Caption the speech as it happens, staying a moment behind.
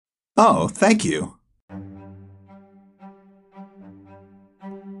Oh, thank you.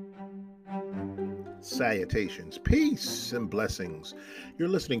 Salutations, peace, and blessings. You're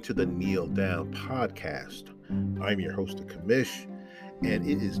listening to the Kneel Down Podcast. I'm your host, Kamish, and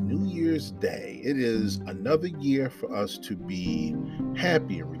it is New Year's Day. It is another year for us to be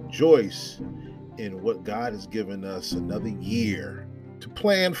happy and rejoice in what God has given us, another year to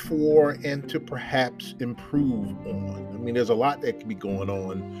plan for and to perhaps improve on. I mean, there's a lot that can be going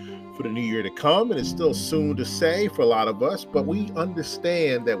on for the new year to come, and it's still soon to say for a lot of us, but we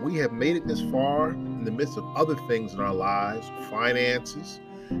understand that we have made it this far in the midst of other things in our lives, finances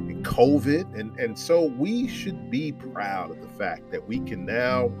and COVID, and so we should be proud of the fact that we can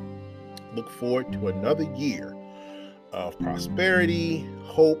now look forward to another year of prosperity,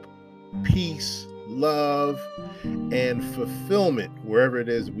 hope, peace, love, and fulfillment wherever it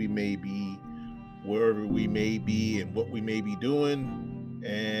is we may be, wherever we may be, and what we may be doing,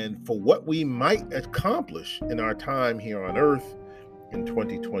 and for what we might accomplish in our time here on earth in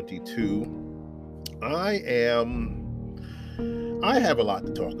 2022. I have a lot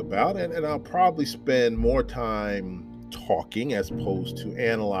to talk about, and I'll probably spend more time talking as opposed to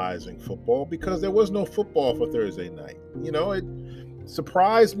analyzing football, because there was no football for Thursday night. You know, it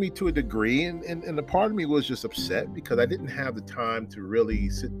surprised me to a degree, and a part of me was just upset because I didn't have the time to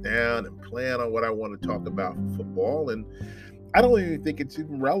really sit down and plan on what I want to talk about for football. And I don't even think it's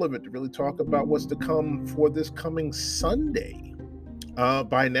even relevant to really talk about what's to come for this coming Sunday.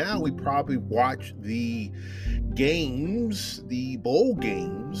 By now, we probably watched the games, the bowl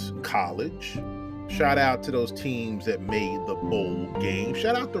games, college. Shout out to those teams that made the bowl game.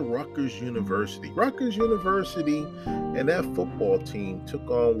 Shout out to Rutgers University. Rutgers University and that football team took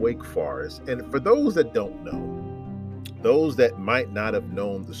on Wake Forest. And for those that don't know, those that might not have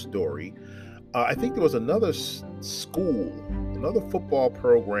known the story, I think there was another school, another football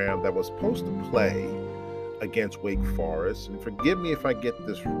program that was supposed to play against Wake Forest. And forgive me if I get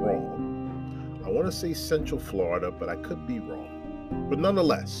this wrong. I want to say Central Florida, but I could be wrong. But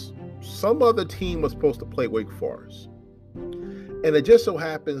nonetheless, some other team was supposed to play Wake Forest. And it just so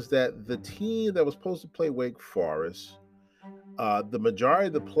happens that the team that was supposed to play Wake Forest, the majority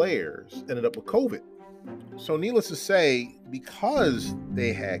of the players ended up with COVID. So needless to say, because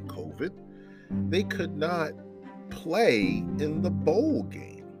they had COVID, they could not play in the bowl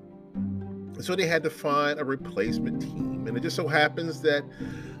game. So they had to find a replacement team. And it just so happens that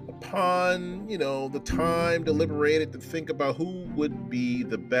upon, the time deliberated to think about who would be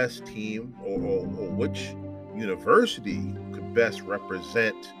the best team or which university could best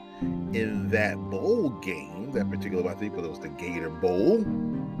represent in that bowl game, that particular, I think it was the Gator Bowl,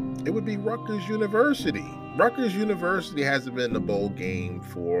 it would be Rutgers University. Rutgers University hasn't been in the bowl game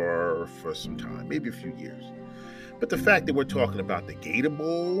for some time, maybe a few years. But the fact that we're talking about the Gator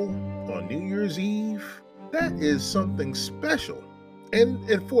Bowl on New Year's Eve, that is something special. And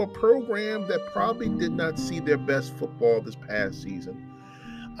for a program that probably did not see their best football this past season,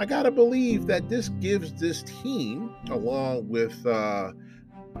 I got to believe that this gives this team, along with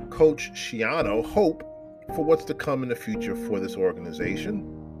Coach Schiano, hope for what's to come in the future for this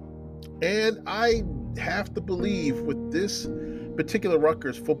organization. And I have to believe with this particular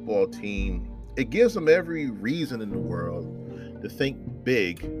Rutgers football team, it gives them every reason in the world to think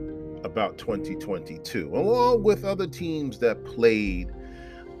big about 2022, along with other teams that played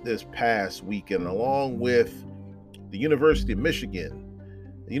this past weekend, along with the University of Michigan,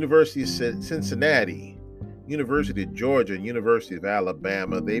 the University of Cincinnati, University of Georgia, and University of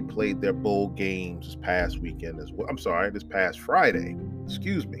Alabama. They played their bowl games this past weekend as well. This past Friday.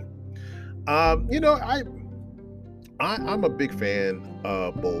 Excuse me. I'm a big fan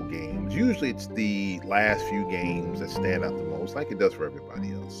of bowl games. Usually it's the last few games that stand out the most, like it does for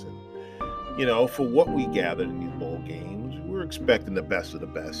everybody else. And, for what we gathered in these bowl games, we're expecting the best of the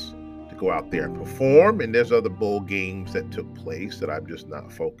best to go out there and perform. And there's other bowl games that took place that I'm just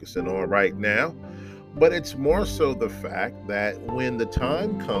not focusing on right now. But it's more so the fact that when the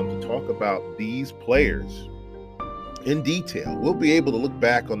time comes to talk about these players in detail, we'll be able to look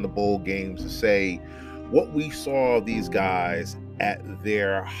back on the bowl games and say what we saw these guys at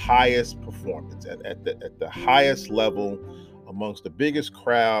their highest performance, at the highest level, amongst the biggest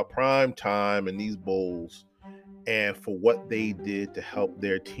crowd, prime time in these bowls, and for what they did to help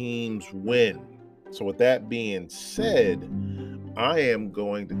their teams win. So with that being said, I am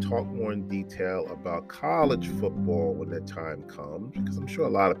going to talk more in detail about college football when that time comes, because I'm sure a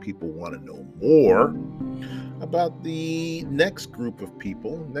lot of people want to know more about the next group of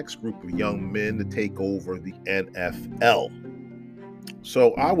people, next group of young men to take over the NFL.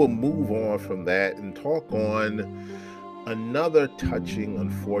 So I will move on from that and talk on Another touching,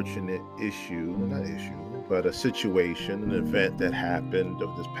 unfortunate but a situation, an event that happened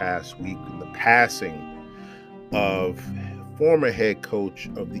of this past week in the passing of former head coach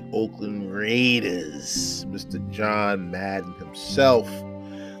of the Oakland Raiders, Mr. John Madden himself.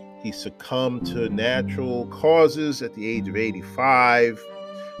 He succumbed to natural causes at the age of 85,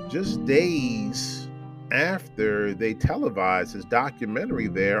 just days after they televised his documentary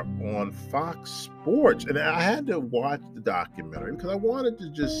there on Fox Sports. And I had to watch the documentary because I wanted to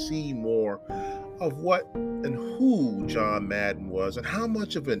just see more of what and who John Madden was and how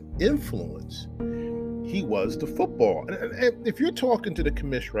much of an influence he was to football. And if you're talking to the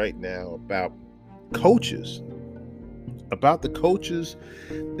commish right now about coaches, about the coaches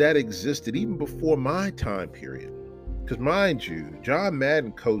that existed even before my time period, because mind you, John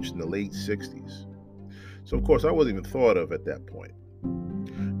Madden coached in the late 60s. So, of course, I wasn't even thought of at that point.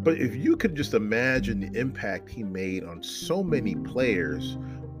 But if you could just imagine the impact he made on so many players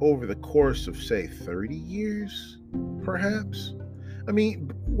over the course of, say, 30 years, perhaps. I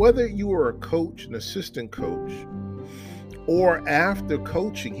mean, whether you were a coach, an assistant coach, or after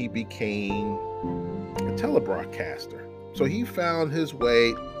coaching, he became a telebroadcaster. So he found his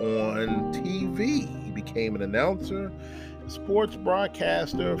way on TV. He became an announcer, sports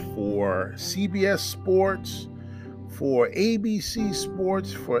broadcaster for CBS Sports, for ABC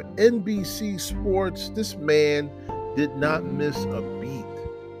Sports, for NBC Sports. This man did not miss a beat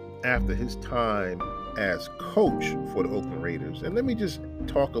after his time as coach for the Oakland Raiders. And let me just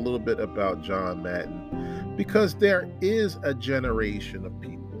talk a little bit about John Madden, because there is a generation of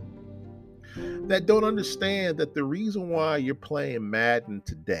people that don't understand that the reason why you're playing Madden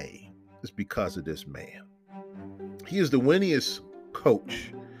today is because of this man. He is the winningest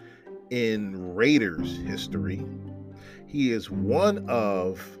coach in Raiders history. He is one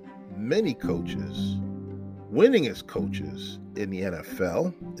of many coaches, winningest coaches in the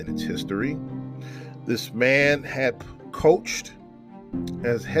NFL in its history. This man had coached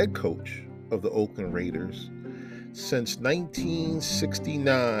as head coach of the Oakland Raiders since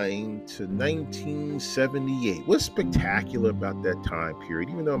 1969 to 1978. What's spectacular about that time period,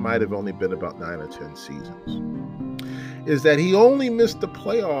 even though it might have only been about 9 or 10 seasons, is that he only missed the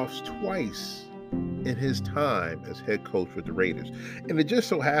playoffs twice in his time as head coach for the Raiders. And it just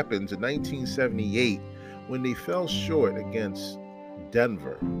so happens in 1978, when they fell short against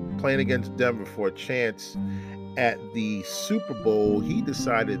Denver, playing against Denver for a chance at the Super Bowl, he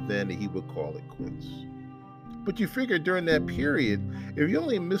decided then that he would call it quits. But you figure during that period, if you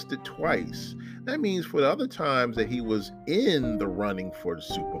only missed it twice, that means for the other times that he was in the running for the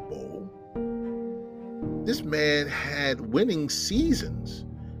Super Bowl, this man had winning seasons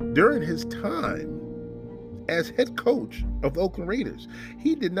during his time as head coach of the Oakland Raiders.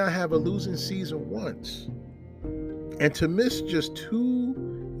 He did not have a losing season once. And to miss just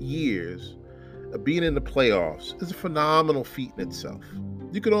 2 years of being in the playoffs is a phenomenal feat in itself.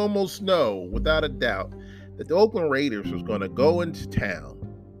 You could almost know, without a doubt, that the Oakland Raiders was going to go into town,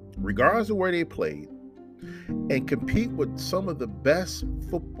 regardless of where they played, and compete with some of the best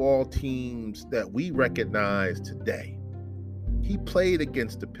football teams that we recognize today. He played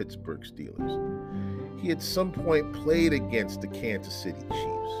against the Pittsburgh Steelers. He at some point played against the Kansas City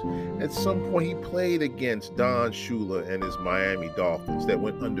Chiefs. At some point he played against Don Shula and his Miami Dolphins that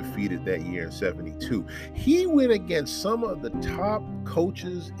went undefeated that year in 72. He went against some of the top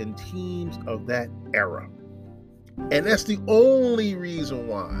coaches and teams of that era. And that's the only reason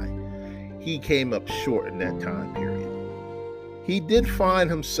why he came up short in that time period. He did find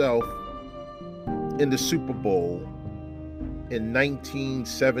himself in the Super Bowl in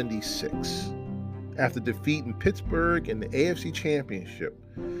 1976 after defeating Pittsburgh in the AFC Championship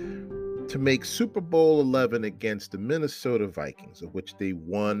to make Super Bowl 11 against the Minnesota Vikings, of which they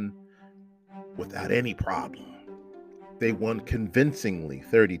won without any problem. They won convincingly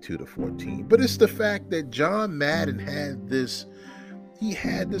 32-14. But it's the fact that John Madden had this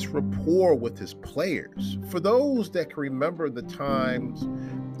rapport with his players. For those that can remember the times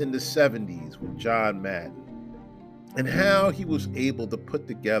in the 70s with John Madden and how he was able to put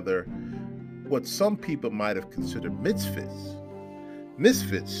together what some people might have considered misfits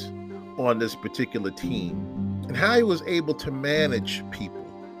on this particular team, and how he was able to manage people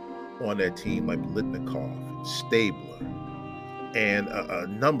on that team like Litnikoff and Stabler and a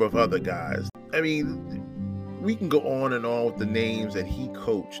number of other guys. I mean, we can go on and on with the names that he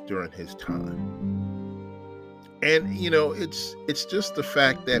coached during his time. And, you know, it's just the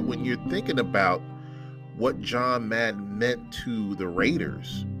fact that when you're thinking about what John Madden meant to the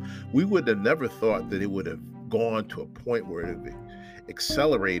Raiders, we would have never thought that it would have gone to a point where it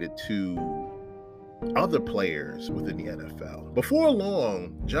accelerated to other players within the NFL. Before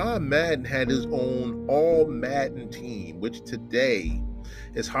long, John Madden had his own All Madden team, which today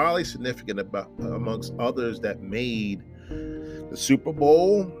is highly significant amongst others that made the Super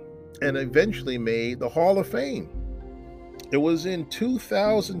Bowl and eventually made the Hall of Fame. It was in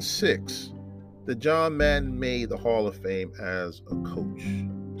 2006 that John Madden made the Hall of Fame as a coach.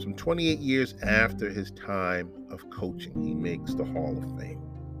 Some 28 years after his time of coaching, he makes the Hall of Fame.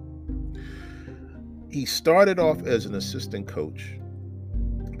 He started off as an assistant coach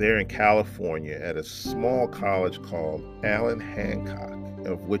there in California at a small college called Allen Hancock,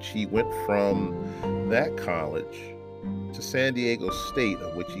 of which he went from that college to San Diego State,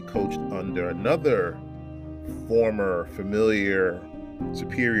 of which he coached under another former familiar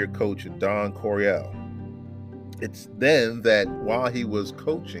superior coach, Don Coryell. It's then that while he was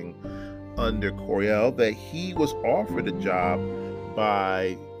coaching under Coryell that he was offered a job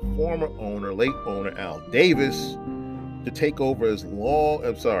by late owner Al Davis, to take over as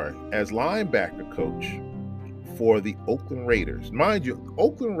linebacker coach for the Oakland Raiders. Mind you,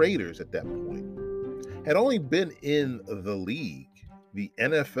 Oakland Raiders at that point had only been in the league, the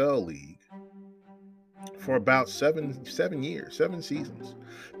NFL league, for about seven seasons.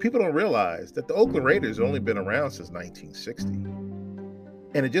 People don't realize that the Oakland Raiders have only been around since 1960.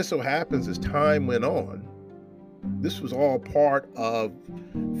 And it just so happens as time went on, this was all part of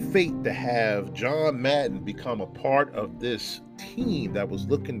fate to have John Madden become a part of this team that was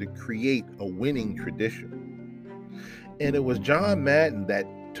looking to create a winning tradition. And it was John Madden that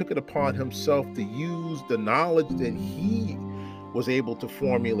took it upon himself to use the knowledge that he was able to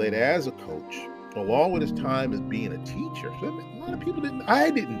formulate as a coach, along with his time as being a teacher. A lot of people I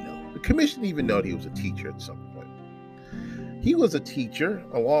didn't know. The commission didn't even know that he was a teacher at some point. He was a teacher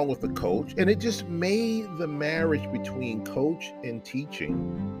along with a coach, and it just made the marriage between coach and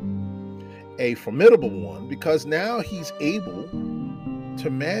teaching a formidable one, because now he's able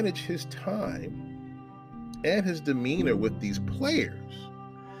to manage his time and his demeanor with these players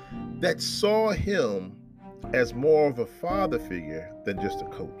that saw him as more of a father figure than just a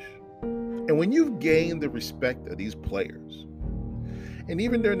coach. And when you've gained the respect of these players, and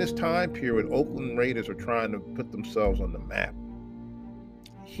even during this time period, Oakland Raiders were trying to put themselves on the map,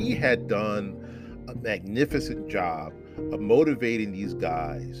 he had done a magnificent job of motivating these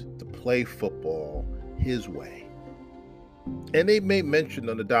guys to play football his way. And they made mention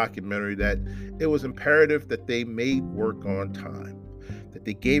on the documentary that it was imperative that they made work on time, that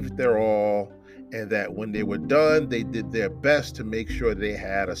they gave it their all, and that when they were done, they did their best to make sure they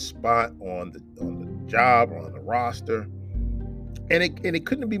had a spot on the job or on the roster. And it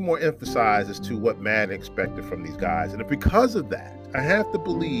couldn't be more emphasized as to what Madden expected from these guys. And because of that, I have to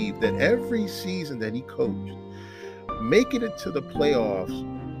believe that every season that he coached, making it to the playoffs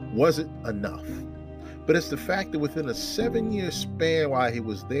wasn't enough. But it's the fact that within a 7-year span while he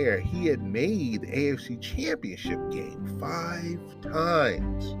was there, he had made the AFC Championship game 5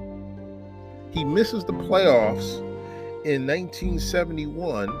 times. He misses the playoffs in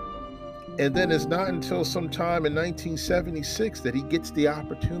 1971, and then it's not until sometime in 1976 that he gets the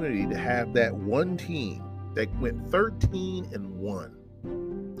opportunity to have that one team that went 13-1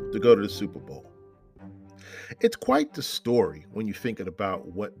 to go to the Super Bowl. It's quite the story when you're thinking about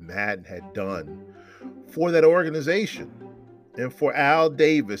what Madden had done for that organization and for Al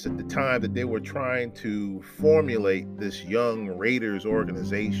Davis at the time that they were trying to formulate this young Raiders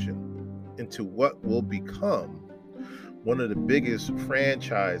organization into what will become one of the biggest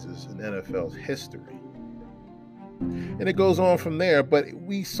franchises in NFL's history. And it goes on from there, but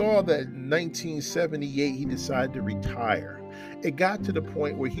we saw that in 1978 he decided to retire. It got to the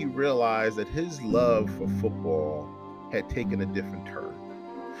point where he realized that his love for football had taken a different turn.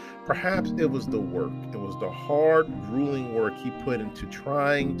 Perhaps it was the work, it was the hard, grueling work he put into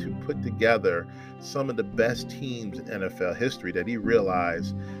trying to put together some of the best teams in NFL history that he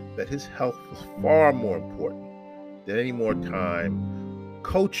realized that his health was far more important than any more time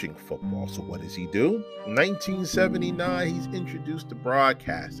coaching football. So what does he do? In 1979, he's introduced to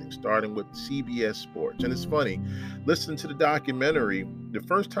broadcasting, starting with CBS Sports. And it's funny, listening to the documentary, the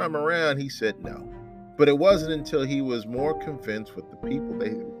first time around, he said no. But it wasn't until he was more convinced with the people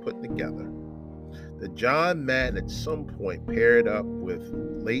they were putting together that John Madden at some point paired up with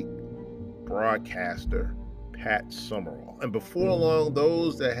late broadcaster Pat Summerall. And before long,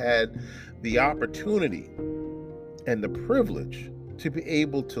 those that had the opportunity and the privilege to be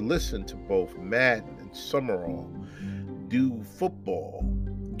able to listen to both Madden and Summerall do football,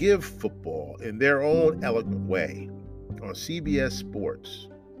 give football in their own eloquent way on CBS Sports,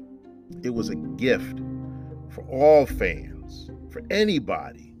 it was a gift for all fans, for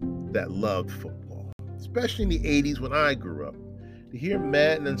anybody that loved football. especially in the 80s when I grew up. To hear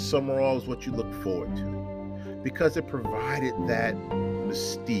Madden and Summerall is what you look forward to because it provided that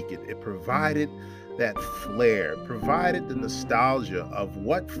mystique. It provided that flair, it provided the nostalgia of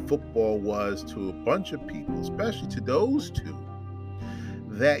what football was to a bunch of people, especially to those two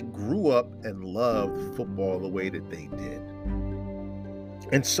that grew up and loved football the way that they did.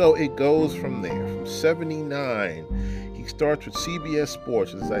 And so it goes from there. From 79, he starts with CBS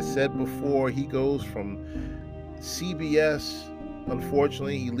Sports. As I said before, he goes from CBS,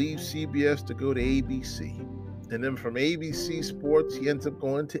 unfortunately, he leaves CBS to go to ABC. And then from ABC Sports, he ends up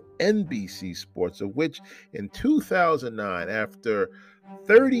going to NBC Sports, of which in 2009, after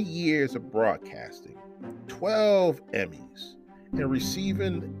 30 years of broadcasting, 12 Emmys, and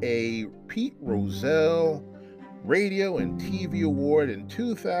receiving a Pete Rozelle Radio and TV Award in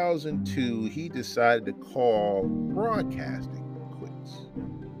 2002, he decided to call broadcasting quits.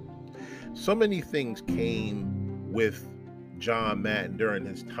 So many things came with John Madden during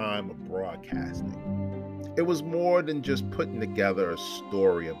his time of broadcasting. It was more than just putting together a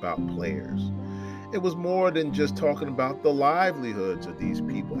story about players. It was more than just talking about the livelihoods of these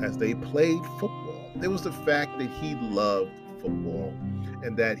people as they played football. It was the fact that he loved football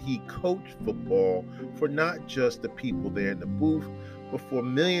and that he coached football for not just the people there in the booth, but for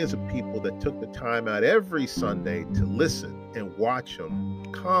millions of people that took the time out every Sunday to listen and watch him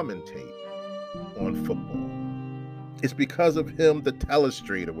commentate on football. It's because of him the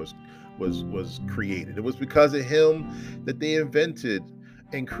telestrator was created. It was because of him that they invented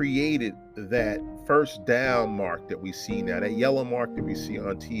and created that first down mark that we see now, that yellow mark that we see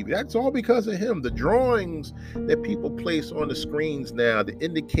on TV. That's all because of him. The drawings that people place on the screens now to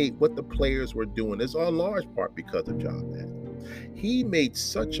indicate what the players were doing is in large part because of John Madden. He made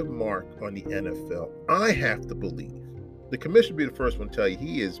such a mark on the NFL. I have to believe, the commissioner will be the first one to tell you,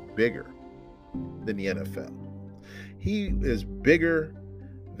 he is bigger than the NFL. He is bigger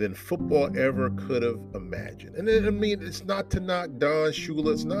than football ever could have imagined. And I mean, it's not to knock Don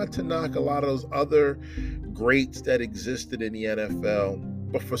Shula, it's not to knock a lot of those other greats that existed in the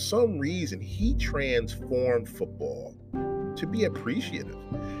NFL, but for some reason, he transformed football to be appreciative.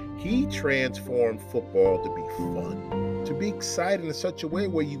 He transformed football to be fun, to be exciting in such a way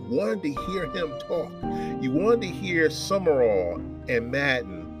where you wanted to hear him talk. You wanted to hear Summerall and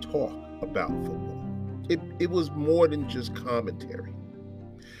Madden talk about football. It was more than just commentary.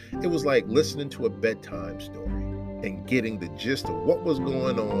 It was like listening to a bedtime story and getting the gist of what was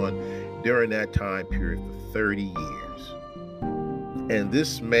going on during that time period for 30 years. And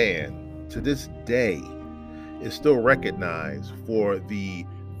this man, to this day, is still recognized for the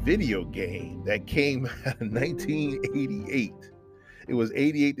video game that came out in 1988. It was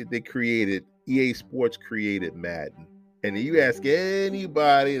 88 that they created, EA Sports created Madden. And you ask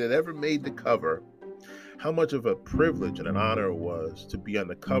anybody that ever made the cover how much of a privilege and an honor it was to be on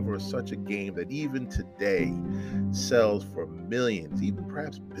the cover of such a game that even today sells for millions, even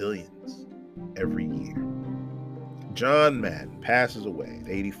perhaps billions every year. John Madden passes away at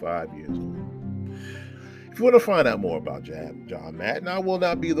 85 years old. If you want to find out more about John Madden, I will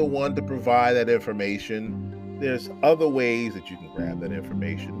not be the one to provide that information. There's other ways that you can grab that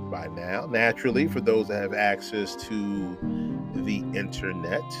information by now. Naturally, for those that have access to the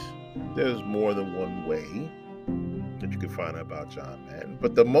internet, there's more than one way that you can find out about John Madden.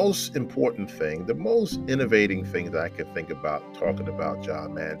 But the most important thing, the most innovating thing that I can think about talking about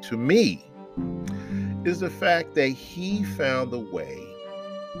John Madden, to me, is the fact that he found a way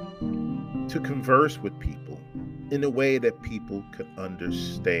to converse with people in a way that people could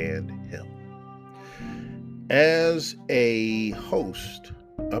understand him. As a host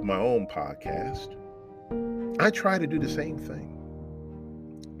of my own podcast, I try to do the same thing.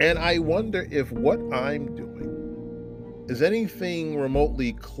 And I wonder if what I'm doing is anything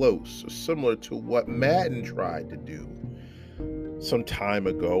remotely close or similar to what Madden tried to do some time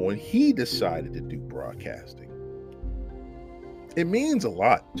ago when he decided to do broadcasting. It means a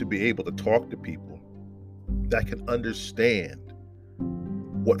lot to be able to talk to people that can understand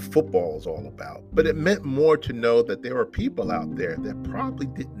what football is all about. But it meant more to know that there were people out there that probably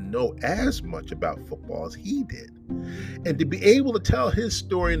didn't know as much about football as he did. And to be able to tell his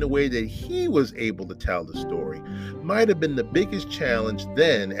story in the way that he was able to tell the story might have been the biggest challenge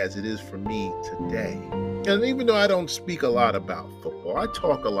then as it is for me today. And even though I don't speak a lot about football, I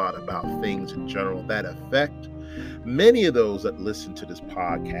talk a lot about things in general that affect many of those that listen to this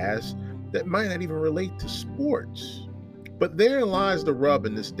podcast that might not even relate to sports. But therein lies the rub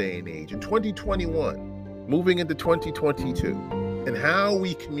in this day and age. In 2021, moving into 2022, and how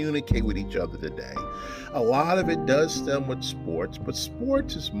we communicate with each other today. A lot of it does stem with sports, but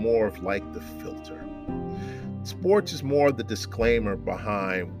sports is more of like the filter. Sports is more of the disclaimer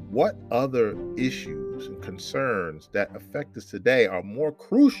behind what other issues and concerns that affect us today are more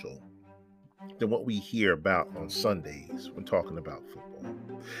crucial than what we hear about on Sundays when talking about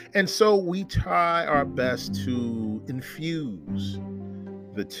football. And so we try our best to infuse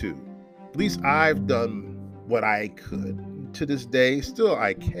the two. At least I've done what I could. To this day, still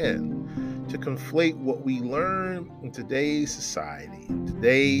I can, to conflate what we learn in today's society,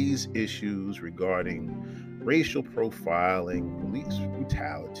 today's issues regarding racial profiling, police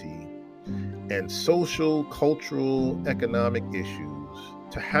brutality, and social, cultural, economic issues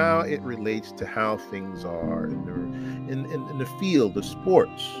to how it relates to how things are in the field of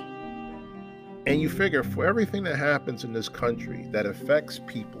sports. And you figure for everything that happens in this country that affects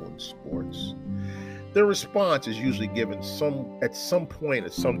people in sports, the response is usually given at some point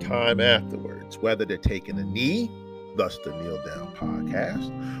at some time afterwards, whether they're taking a knee, thus the Kneel Down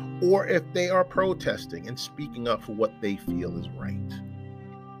podcast, or if they are protesting and speaking up for what they feel is right.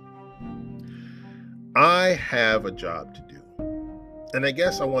 I have a job to do. And I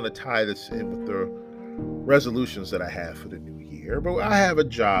guess I want to tie this in with the resolutions that I have for the new year, but I have a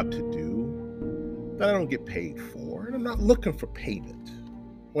job to do that I don't get paid for, and I'm not looking for payment.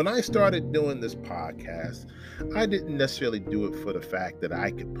 When I started doing this podcast, I didn't necessarily do it for the fact that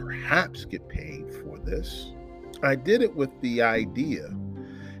I could perhaps get paid for this. I did it with the idea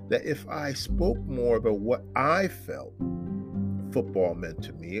that if I spoke more about what I felt football meant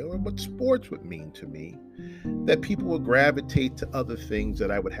to me or what sports would mean to me, that people would gravitate to other things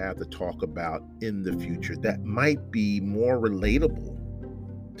that I would have to talk about in the future that might be more relatable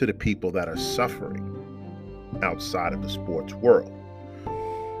to the people that are suffering outside of the sports world.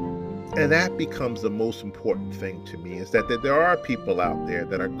 And that becomes the most important thing to me, is that there are people out there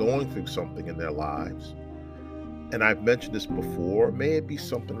that are going through something in their lives. And I've mentioned this before, may it be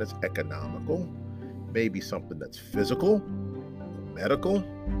something that's economical, maybe something that's physical, medical,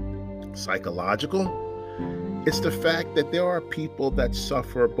 psychological. It's the fact that there are people that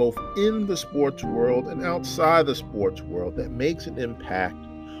suffer both in the sports world and outside the sports world that makes an impact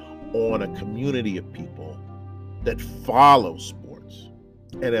on a community of people that follow sports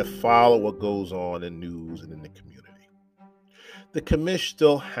and that follow what goes on in news and in the community. The commish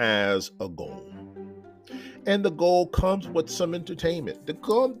still has a goal. And the goal comes with some entertainment. The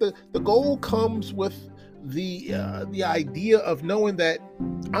goal comes with the idea of knowing that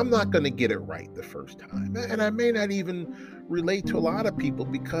I'm not going to get it right the first time. And I may not even relate to a lot of people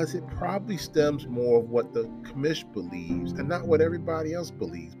because it probably stems more of what the commish believes and not what everybody else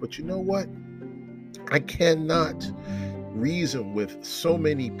believes. But you know what? I cannot reason with so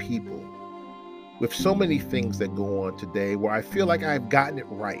many people, with so many things that go on today where I feel like I've gotten it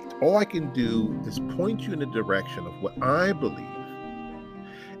right. All I can do is point you in the direction of what I believe.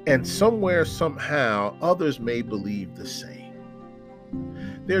 And somewhere, somehow, others may believe the same.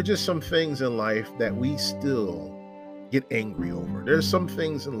 There are just some things in life that we still get angry over. There's some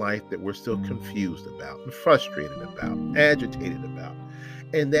things in life that we're still confused about and frustrated about, agitated about.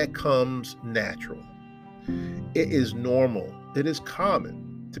 And that comes natural. It is normal. It is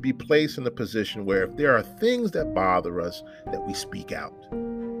common to be placed in a position where if there are things that bother us, that we speak out.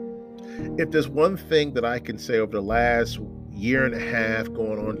 If there's one thing that I can say over the last year and a half,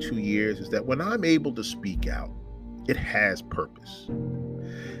 going on 2 years, is that when I'm able to speak out, it has purpose.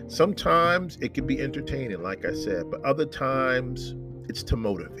 Sometimes it can be entertaining, like I said, but other times it's to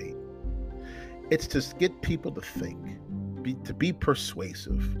motivate. It's to get people to think, to be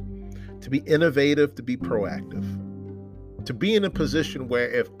persuasive, to be innovative, to be proactive, to be in a position where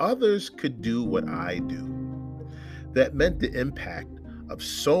if others could do what I do, that meant the impact of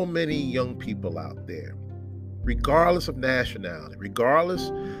so many young people out there, regardless of nationality, regardless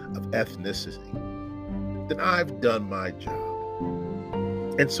of ethnicity, then I've done my job.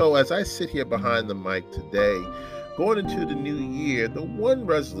 And so as I sit here behind the mic today, going into the new year, the one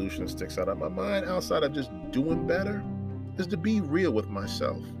resolution that sticks out of my mind, outside of just doing better, is to be real with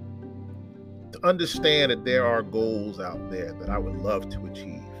myself. To understand that there are goals out there that I would love to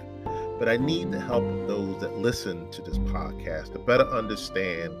achieve, but I need the help of those that listen to this podcast to better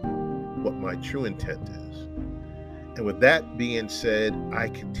understand what my true intent is. And with that being said, I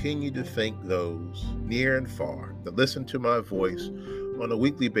continue to thank those near and far that listen to my voice on a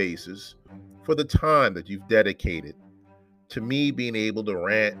weekly basis for the time that you've dedicated to me being able to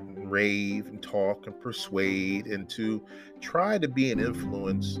rant and rave and talk and persuade and to try to be an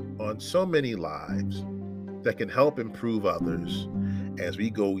influence on so many lives that can help improve others as we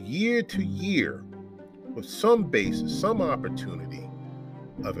go year to year with some basis, some opportunity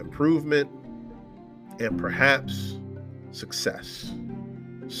of improvement and perhaps success.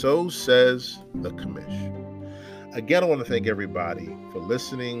 So says the commish. Again, I want to thank everybody for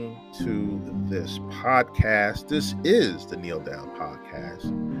listening to this podcast. This is the Kneel Down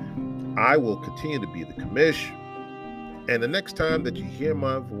Podcast. I will continue to be the commish. And the next time that you hear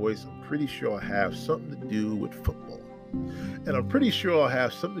my voice, I'm pretty sure I'll have something to do with football. And I'm pretty sure I'll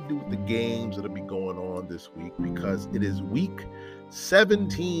have something to do with the games that'll be going on this week, because it is week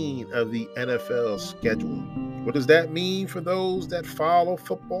 17 of the NFL schedule. What does that mean for those that follow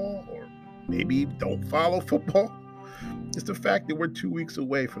football or maybe don't follow football? It's the fact that we're 2 weeks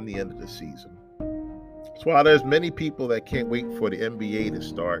away from the end of the season. So while there's many people that can't wait for the NBA to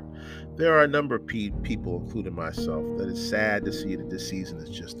start, there are a number of people, including myself, that is sad to see that this season is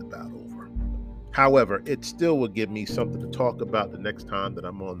just about over. However, it still will give me something to talk about the next time that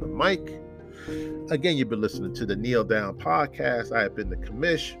I'm on the mic. Again, you've been listening to the Kneel Down Podcast. I have been the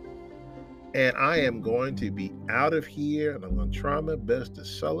commish, and I am going to be out of here, and I'm going to try my best to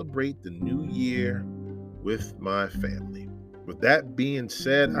celebrate the new year with my family. With that being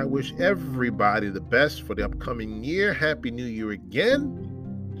said, I wish everybody the best for the upcoming year. Happy New Year again.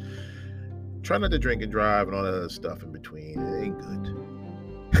 Try not to drink and drive and all that other stuff in between. It ain't good.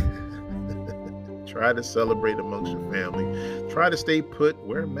 Try to celebrate amongst your family. Try to stay put.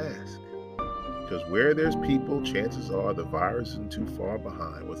 Wear a mask. Because where there's people, chances are the virus isn't too far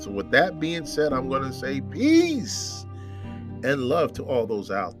behind. So with that being said, I'm going to say peace and love to all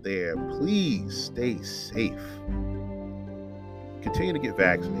those out there. Please stay safe. Continue to get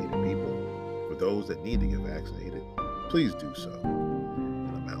vaccinated, people. For those that need to get vaccinated, please do so.